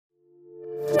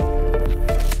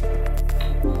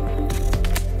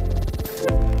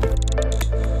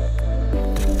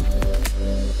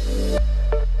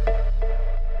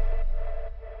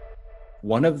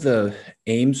one of the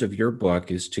aims of your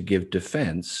book is to give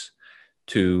defense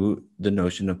to the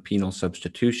notion of penal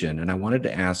substitution. And I wanted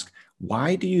to ask,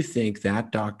 why do you think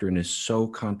that doctrine is so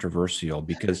controversial?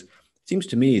 Because it seems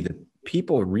to me that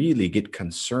people really get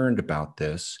concerned about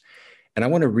this. And I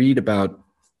want to read about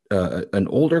an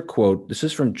older quote. This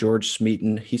is from George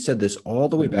Smeaton. He said this all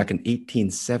the way back in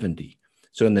 1870.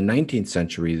 So in the 19th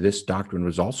century, this doctrine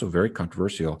was also very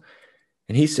controversial.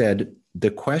 And he said,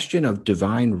 the question of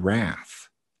divine wrath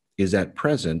is at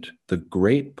present the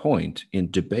great point in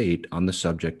debate on the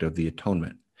subject of the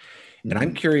atonement. And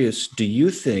I'm curious, do you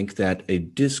think that a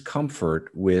discomfort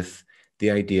with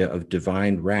the idea of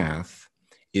divine wrath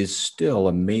is still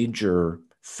a major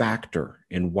factor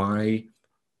in why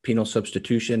penal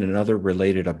substitution and other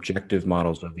related objective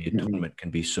models of the atonement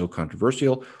can be so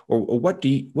controversial? Or what do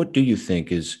you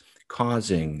think is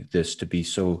causing this to be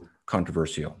so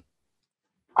controversial?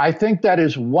 I think that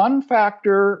is one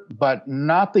factor, but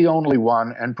not the only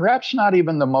one, and perhaps not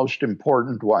even the most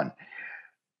important one.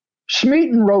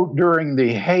 Smeaton wrote during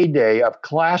the heyday of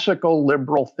classical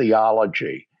liberal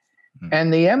theology,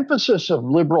 and the emphasis of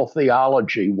liberal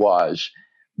theology was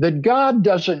that God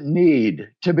doesn't need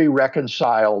to be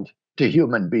reconciled to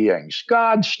human beings.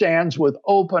 God stands with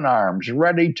open arms,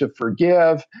 ready to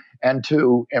forgive and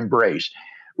to embrace.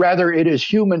 Rather, it is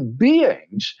human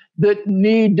beings that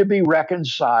need to be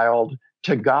reconciled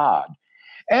to God.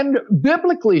 And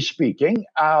biblically speaking,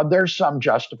 there's some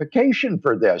justification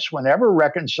for this. Whenever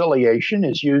reconciliation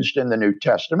is used in the New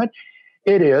Testament,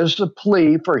 it is a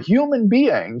plea for human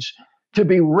beings to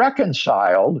be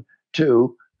reconciled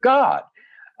to God.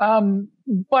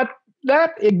 But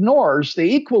that ignores the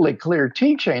equally clear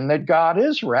teaching that God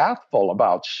is wrathful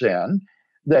about sin,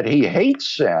 that he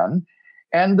hates sin,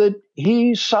 and that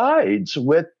he sides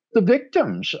with the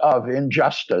victims of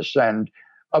injustice and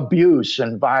abuse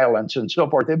and violence and so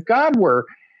forth. If God were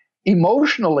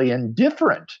emotionally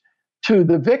indifferent to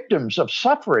the victims of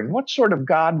suffering, what sort of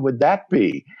God would that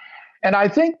be? And I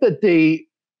think that the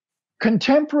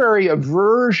contemporary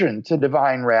aversion to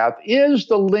divine wrath is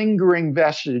the lingering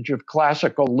vestige of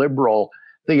classical liberal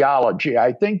theology.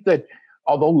 I think that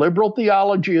although liberal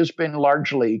theology has been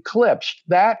largely eclipsed,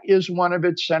 that is one of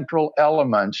its central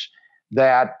elements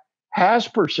that has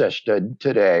persisted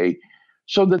today,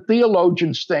 so that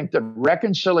theologians think that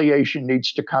reconciliation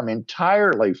needs to come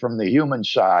entirely from the human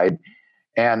side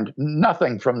and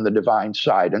nothing from the divine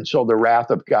side. And so the wrath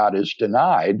of God is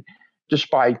denied,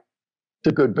 despite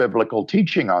the good biblical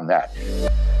teaching on that.